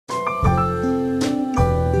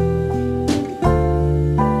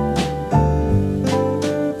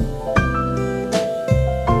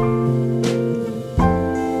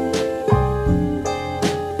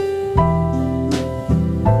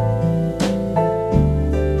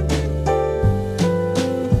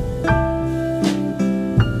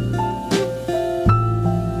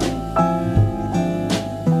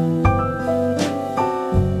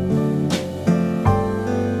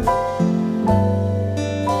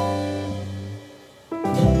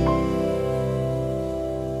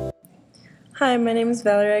Hi, my name is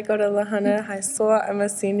Valarie. I go to Lahana High School. I'm a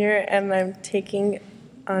senior and I'm taking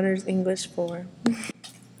Honors English 4.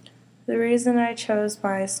 The reason I chose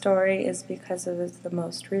my story is because it was the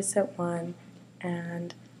most recent one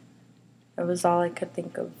and it was all I could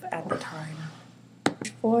think of at the time.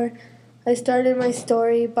 I started my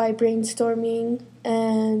story by brainstorming,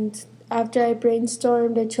 and after I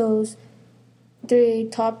brainstormed, I chose 3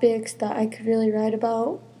 topics that I could really write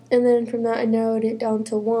about, and then from that I narrowed it down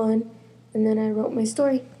to 1, and then I wrote my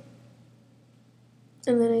story.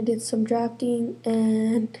 And then I did some drafting,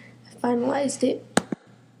 and I finalized it.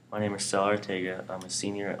 My name is Sal Ortega. I'm a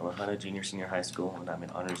senior at Lahana Junior High School, and I'm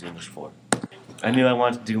in Honors English 4. I knew I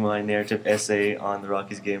wanted to do my narrative essay on the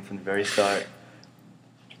Rockies game from the very start.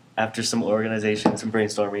 After some organization, some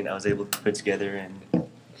brainstorming, I was able to put together and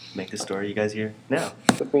make the story you guys hear now.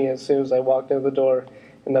 With me as soon as I walked out the door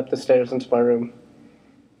and up the stairs into my room.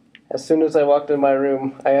 As soon as I walked in my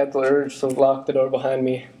room, I had the urge to lock the door behind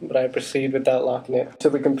me, but I proceeded without locking it. To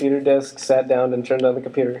the computer desk, sat down, and turned on the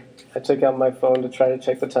computer. I took out my phone to try to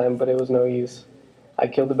check the time, but it was no use. I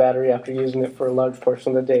killed the battery after using it for a large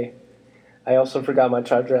portion of the day. I also forgot my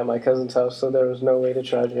charger at my cousin's house, so there was no way to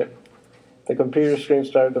charge it. The computer screen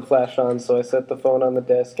started to flash on, so I set the phone on the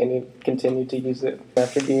desk and continued to use it.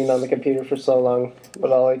 After being on the computer for so long,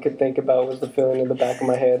 but all I could think about was the feeling in the back of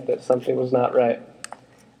my head that something was not right.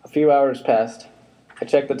 A few hours passed. I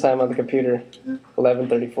checked the time on the computer,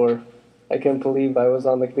 11:34. I couldn't believe I was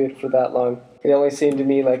on the computer for that long. It only seemed to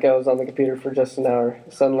me like I was on the computer for just an hour.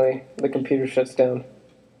 Suddenly, the computer shuts down.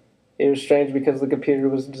 It was strange because the computer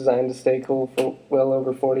was designed to stay cool for well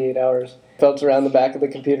over 48 hours. I felt around the back of the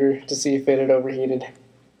computer to see if it had overheated.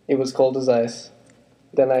 It was cold as ice.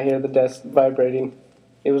 Then I hear the desk vibrating.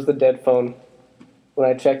 It was the dead phone. When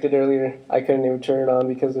I checked it earlier, I couldn't even turn it on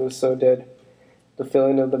because it was so dead. The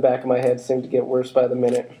feeling of the back of my head seemed to get worse by the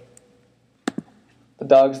minute. The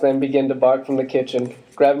dogs then began to bark from the kitchen.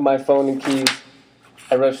 Grabbing my phone and keys,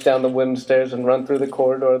 I rushed down the wooden stairs and run through the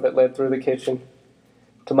corridor that led through the kitchen.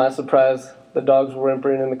 To my surprise, the dogs were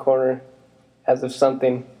whimpering in the corner, as if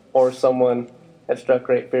something or someone had struck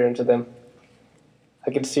great fear into them.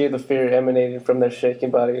 I could see the fear emanating from their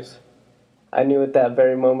shaking bodies. I knew at that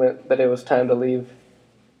very moment that it was time to leave.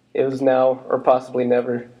 It was now or possibly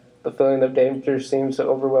never. The feeling of danger seemed to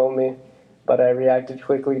overwhelm me, but I reacted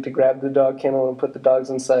quickly to grab the dog kennel and put the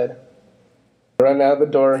dogs inside. I ran out of the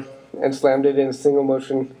door and slammed it in a single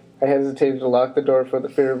motion. I hesitated to lock the door for the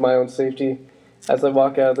fear of my own safety. As I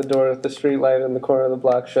walk out of the door, the street light in the corner of the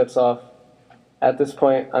block shuts off. At this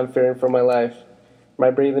point, I'm fearing for my life.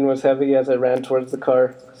 My breathing was heavy as I ran towards the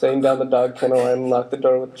car. Setting down the dog kennel, I unlock the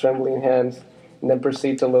door with trembling hands and then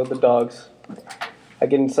proceed to load the dogs. I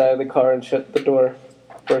get inside of the car and shut the door.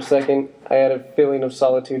 For a second, I had a feeling of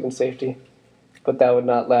solitude and safety, but that would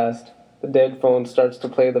not last. The dead phone starts to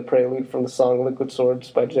play the prelude from the song Liquid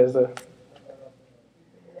Swords by Jezza.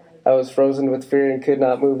 I was frozen with fear and could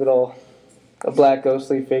not move at all. A black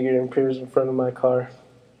ghostly figure appears in front of my car.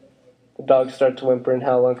 The dogs start to whimper and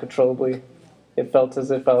howl uncontrollably. It felt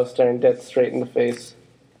as if I was staring death straight in the face.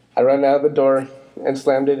 I run out of the door and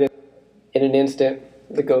slammed it in. In an instant,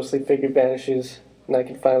 the ghostly figure vanishes, and I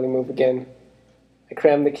can finally move again. I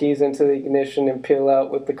cram the keys into the ignition and peel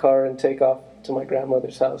out with the car and take off to my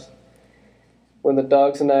grandmother's house. When the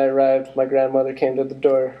dogs and I arrived, my grandmother came to the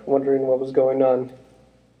door, wondering what was going on.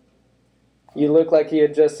 "You look like you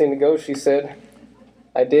had just seen a ghost," she said.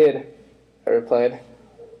 "I did," I replied.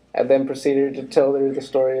 I then proceeded to tell her the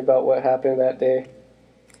story about what happened that day.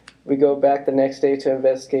 We go back the next day to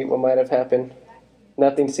investigate what might have happened.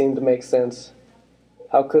 Nothing seemed to make sense.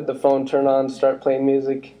 How could the phone turn on and start playing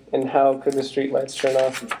music, and how could the streetlights turn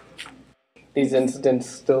off? These incidents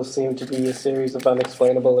still seem to be a series of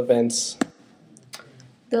unexplainable events.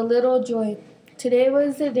 The little joy. Today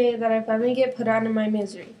was the day that I finally get put out of my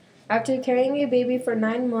misery. After carrying a baby for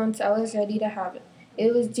 9 months, I was ready to have it.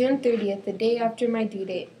 It was June 30th, the day after my due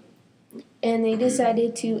date, and they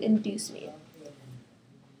decided to induce me.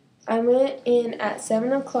 I went in at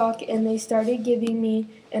 7 o'clock and they started giving me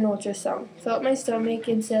an ultrasound. Felt my stomach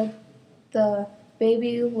and said the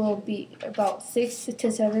baby will be about 6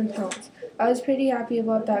 to 7 pounds. I was pretty happy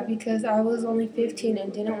about that because I was only 15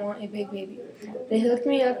 and didn't want a big baby. They hooked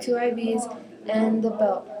me up to IVs and the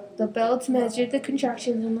belt. The belts measured the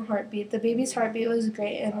contractions and the heartbeat. The baby's heartbeat was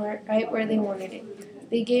great and right where they wanted it.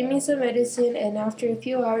 They gave me some medicine, and after a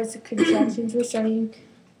few hours, the contractions were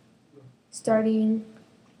starting,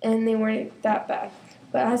 and they weren't that bad.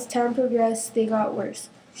 But as time progressed, they got worse.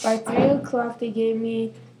 By 3 o'clock, they gave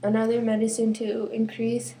me another medicine to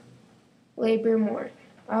increase labor more.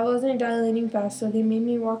 I wasn't dilating fast, so they made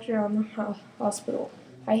me walk around the hospital.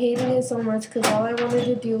 I hated it so much because all I wanted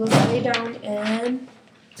to do was lay down and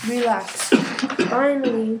relax.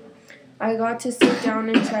 Finally, I got to sit down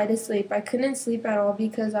and try to sleep. I couldn't sleep at all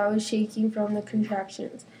because I was shaking from the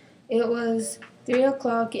contractions. It was 3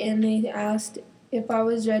 o'clock and they asked if I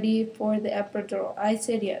was ready for the epidural. I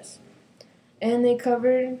said yes. And they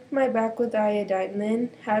covered my back with iodine,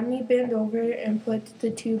 then had me bend over and put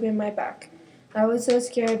the tube in my back. I was so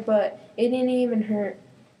scared, but it didn't even hurt.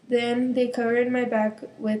 Then they covered my back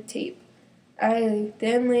with tape. I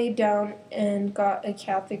then laid down and got a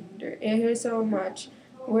catheter. It hurt so much.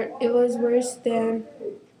 It was worse than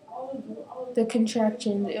the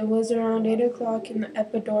contractions. It was around 8 o'clock and the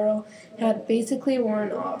epidural had basically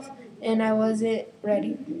worn off, and I wasn't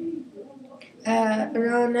ready. At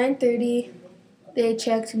around 9:30, they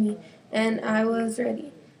checked me, and I was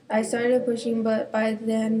ready. I started pushing, but by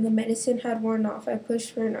then the medicine had worn off. I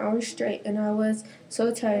pushed for an hour straight, and I was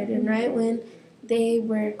so tired. And right when they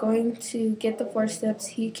were going to get the forceps,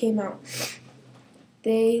 he came out.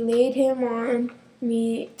 They laid him on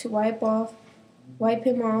me to wipe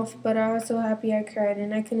him off, but I was so happy I cried,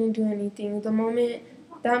 and I couldn't do anything. That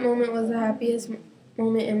moment was the happiest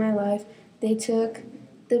moment in my life. They took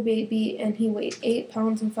the baby, and he weighed 8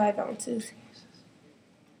 pounds and 5 ounces.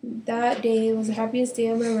 That day was the happiest day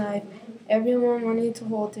of my life. Everyone wanted to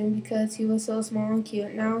hold him because he was so small and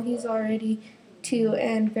cute. Now he's already 2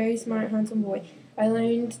 and very smart, handsome boy. I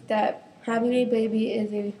learned that having a baby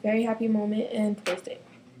is a very happy moment and birthday.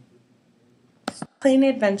 Plane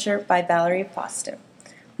Adventure by Valarie Foster.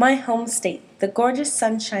 My home state, the gorgeous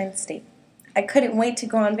Sunshine State. I couldn't wait to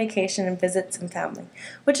go on vacation and visit some family,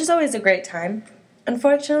 which is always a great time.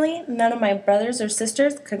 Unfortunately, none of my brothers or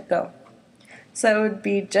sisters could go. So it would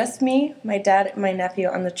be just me, my dad, and my nephew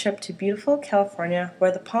on the trip to beautiful California,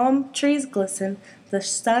 where the palm trees glisten, the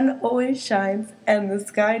sun always shines, and the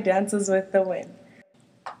sky dances with the wind.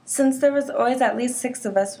 Since there was always at least 6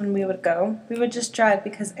 of us when we would go, we would just drive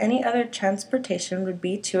because any other transportation would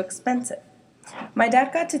be too expensive. My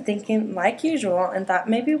dad got to thinking, like usual, and thought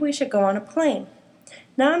maybe we should go on a plane.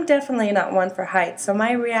 Now I'm definitely not one for heights, so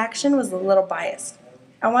my reaction was a little biased.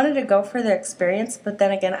 I wanted to go for the experience, but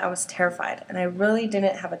then again I was terrified, and I really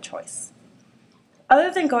didn't have a choice.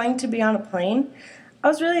 Other than going to be on a plane, I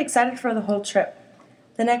was really excited for the whole trip.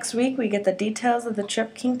 The next week we get the details of the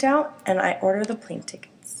trip kinked out, and I order the plane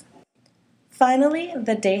tickets. Finally,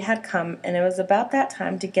 the day had come, and it was about that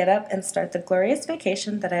time to get up and start the glorious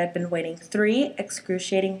vacation that I had been waiting 3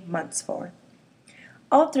 excruciating months for.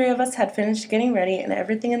 All 3 of us had finished getting ready, and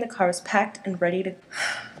everything in the car was packed and ready to go.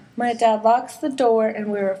 My dad locks the door,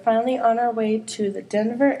 and we were finally on our way to the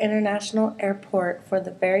Denver International Airport for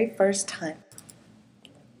the very first time.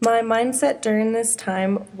 My mindset during this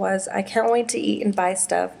time was I can't wait to eat and buy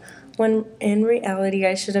stuff, when in reality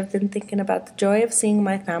I should have been thinking about the joy of seeing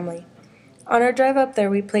my family. On our drive up there,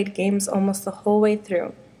 we played games almost the whole way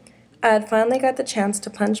through. I had finally got the chance to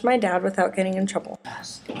punch my dad without getting in trouble.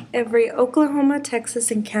 Every Oklahoma,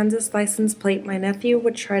 Texas, and Kansas license plate, my nephew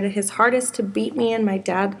would try his hardest to beat me and my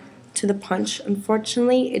dad to the punch.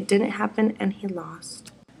 Unfortunately, it didn't happen and he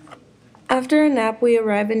lost. After a nap, we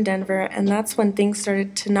arrived in Denver, and that's when things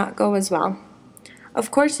started to not go as well. Of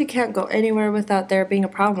course, you can't go anywhere without there being a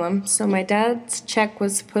problem, so my dad's check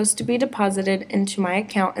was supposed to be deposited into my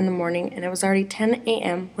account in the morning, and it was already 10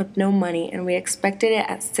 a.m. with no money, and we expected it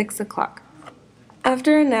at 6 o'clock.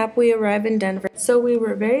 After a nap, we arrived in Denver, so we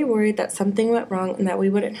were very worried that something went wrong and that we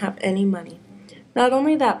wouldn't have any money. Not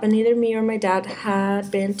only that, but neither me or my dad had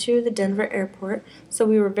been to the Denver airport, so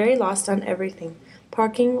we were very lost on everything: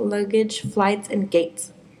 parking, luggage, flights, and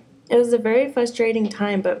gates. It was a very frustrating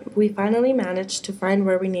time, but we finally managed to find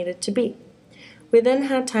where we needed to be. We then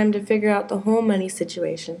had time to figure out the whole money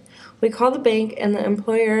situation. We called the bank and the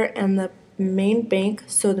employer and the main bank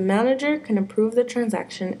so the manager can approve the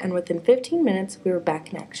transaction, and within 15 minutes we were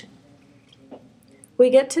back in action. We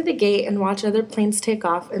get to the gate and watch other planes take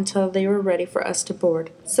off until they were ready for us to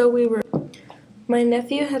board. My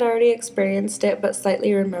nephew had already experienced it but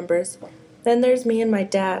slightly remembers. Then there's me and my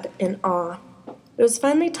dad in awe. It was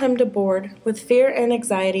finally time to board. With fear and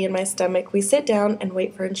anxiety in my stomach, we sit down and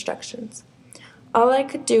wait for instructions. All I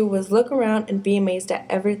could do was look around and be amazed at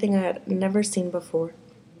everything I had never seen before.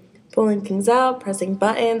 Pulling things out, pressing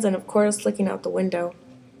buttons, and of course looking out the window.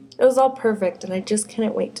 It was all perfect, and I just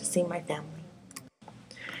couldn't wait to see my family.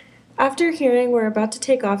 After hearing we're about to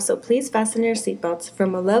take off, so please fasten your seatbelts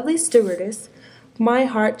from a lovely stewardess, my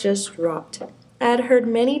heart just dropped. I had heard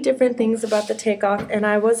many different things about the takeoff, and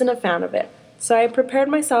I wasn't a fan of it. So I prepared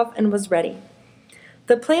myself and was ready.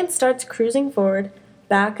 The plane starts cruising forward,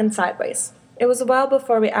 back, and sideways. It was a while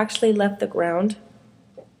before we actually left the ground.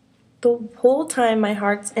 The whole time my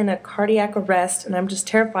heart's in a cardiac arrest and I'm just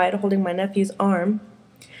terrified holding my nephew's arm.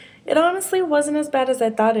 It honestly wasn't as bad as I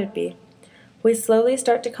thought it'd be. We slowly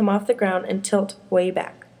start to come off the ground and tilt way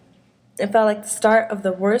back. It felt like the start of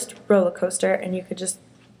the worst roller coaster, and you could just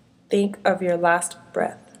think of your last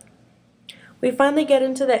breath. We finally get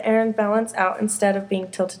into the air and balance out instead of being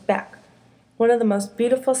tilted back. One of the most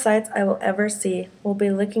beautiful sights I will ever see will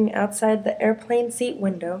be looking outside the airplane seat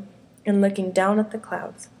window and looking down at the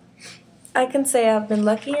clouds. I can say I've been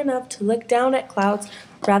lucky enough to look down at clouds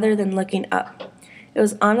rather than looking up. It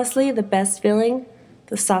was honestly the best feeling,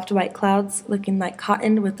 the soft white clouds looking like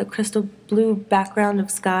cotton with the crystal blue background of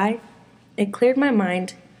sky. It cleared my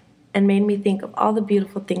mind and made me think of all the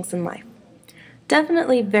beautiful things in life.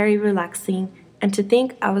 Definitely very relaxing, and to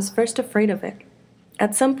think I was first afraid of it.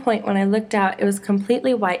 At some point when I looked out, it was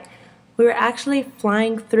completely white. We were actually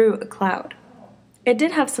flying through a cloud. It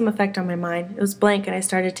did have some effect on my mind. It was blank and I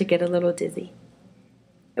started to get a little dizzy.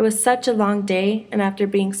 It was such a long day, and after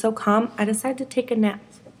being so calm, I decided to take a nap.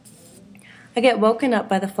 I get woken up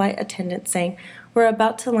by the flight attendant saying we're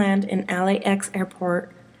about to land in LAX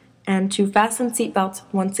airport and to fasten seatbelts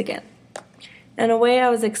once again. In a way, I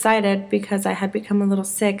was excited because I had become a little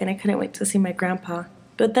sick and I couldn't wait to see my grandpa.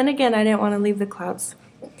 But then again, I didn't want to leave the clouds.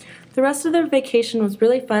 The rest of the vacation was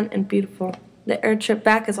really fun and beautiful. The air trip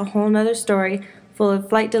back is a whole nother story, full of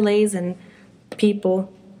flight delays and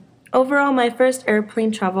people. Overall, my first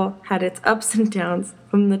airplane travel had its ups and downs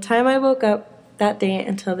from the time I woke up that day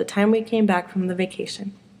until the time we came back from the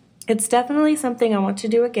vacation. It's definitely something I want to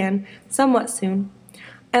do again, somewhat soon.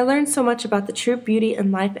 I learned so much about the true beauty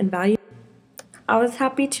in life and value. I was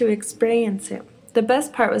happy to experience it. The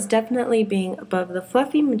best part was definitely being above the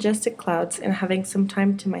fluffy, majestic clouds and having some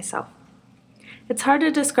time to myself. It's hard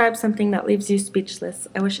to describe something that leaves you speechless.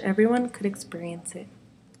 I wish everyone could experience it.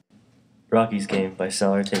 Rockies Game by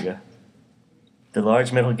Sal Ortega. The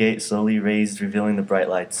large metal gate slowly raised, revealing the bright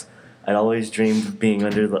lights. I'd always dreamed of being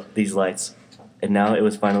under these lights, and now it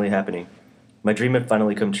was finally happening. My dream had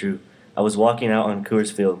finally come true. I was walking out on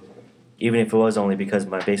Coors Field, even if it was only because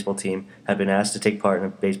my baseball team had been asked to take part in a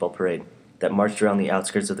baseball parade that marched around the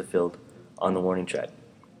outskirts of the field on the warning track.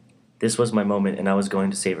 This was my moment, and I was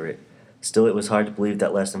going to savor it. Still, it was hard to believe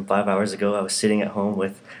that less than 5 hours ago I was sitting at home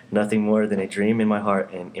with nothing more than a dream in my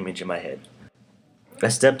heart and an image in my head. I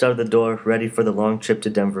stepped out of the door, ready for the long trip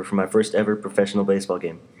to Denver for my first ever professional baseball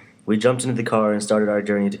game. We jumped into the car and started our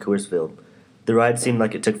journey to Coors Field. The ride seemed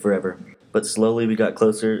like it took forever, but slowly we got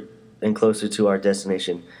closer and closer to our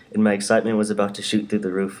destination, and my excitement was about to shoot through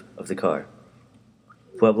the roof of the car.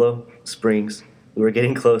 Pueblo, Springs, we were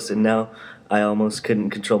getting close, and now I almost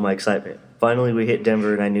couldn't control my excitement. Finally, we hit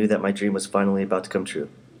Denver, and I knew that my dream was finally about to come true.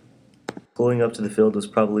 Pulling up to the field was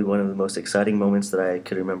probably one of the most exciting moments that I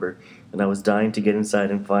could remember, and I was dying to get inside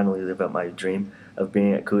and finally live out my dream of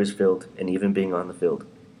being at Coors Field and even being on the field.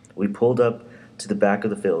 We pulled up to the back of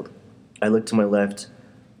the field. I looked to my left.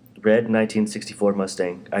 Red 1964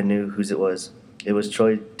 Mustang. I knew whose it was. It was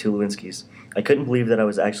Troy Tulowitzki's. I couldn't believe that I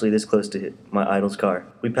was actually this close to my idol's car.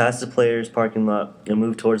 We passed the players' parking lot and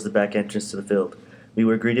moved towards the back entrance to the field. We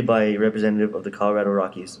were greeted by a representative of the Colorado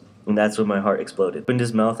Rockies, and that's when my heart exploded. He opened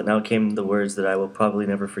his mouth, and out came the words that I will probably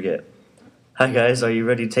never forget. "Hi guys, are you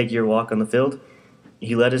ready to take your walk on the field?"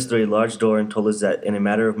 He led us through a large door and told us that in a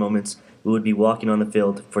matter of moments we would be walking on the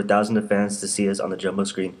field for thousands of fans to see us on the jumbo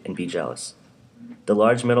screen and be jealous. The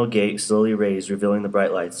large metal gate slowly raised, revealing the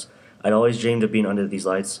bright lights. I'd always dreamed of being under these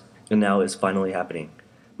lights, and now it's finally happening.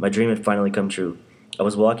 My dream had finally come true. I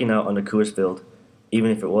was walking out on the Coors Field,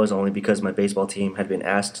 even if it was only because my baseball team had been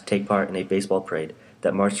asked to take part in a baseball parade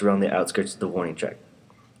that marched around the outskirts of the warning track.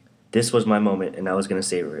 This was my moment, and I was going to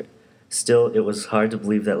savor it. Still, it was hard to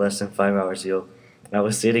believe that less than 5 hours ago, I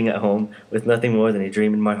was sitting at home with nothing more than a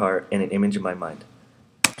dream in my heart and an image in my mind.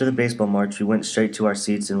 After the baseball march, we went straight to our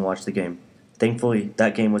seats and watched the game. Thankfully,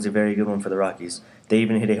 that game was a very good one for the Rockies. They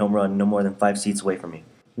even hit a home run no more than 5 seats away from me.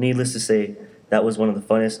 Needless to say, that was one of the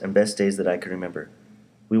funnest and best days that I could remember.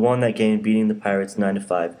 We won that game, beating the Pirates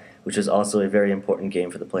 9-5, which was also a very important game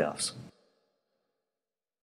for the playoffs.